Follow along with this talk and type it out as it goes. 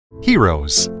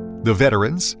Heroes: the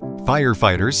veterans,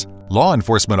 firefighters, law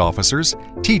enforcement officers,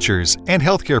 teachers, and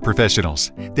healthcare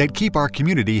professionals that keep our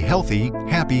community healthy,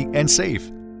 happy, and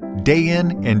safe, day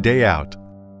in and day out.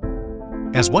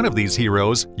 As one of these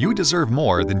heroes, you deserve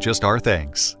more than just our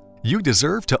thanks. You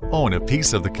deserve to own a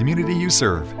piece of the community you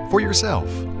serve for yourself.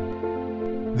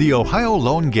 The Ohio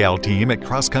Loan Gal team at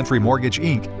Crosscountry Mortgage,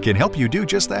 Inc. can help you do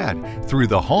just that through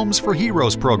the Homes for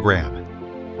Heroes program.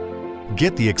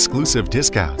 Get the exclusive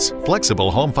discounts,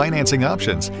 flexible home financing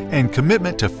options, and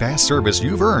commitment to fast service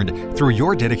you've earned through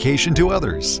your dedication to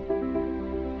others.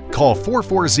 Call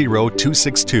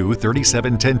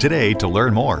 440-262-3710 today to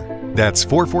learn more. That's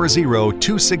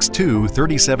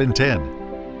 440-262-3710.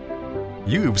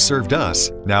 You've served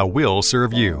us, now we'll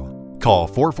serve you. Call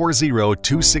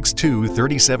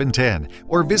 440-262-3710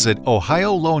 or visit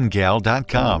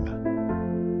ohioloangal.com.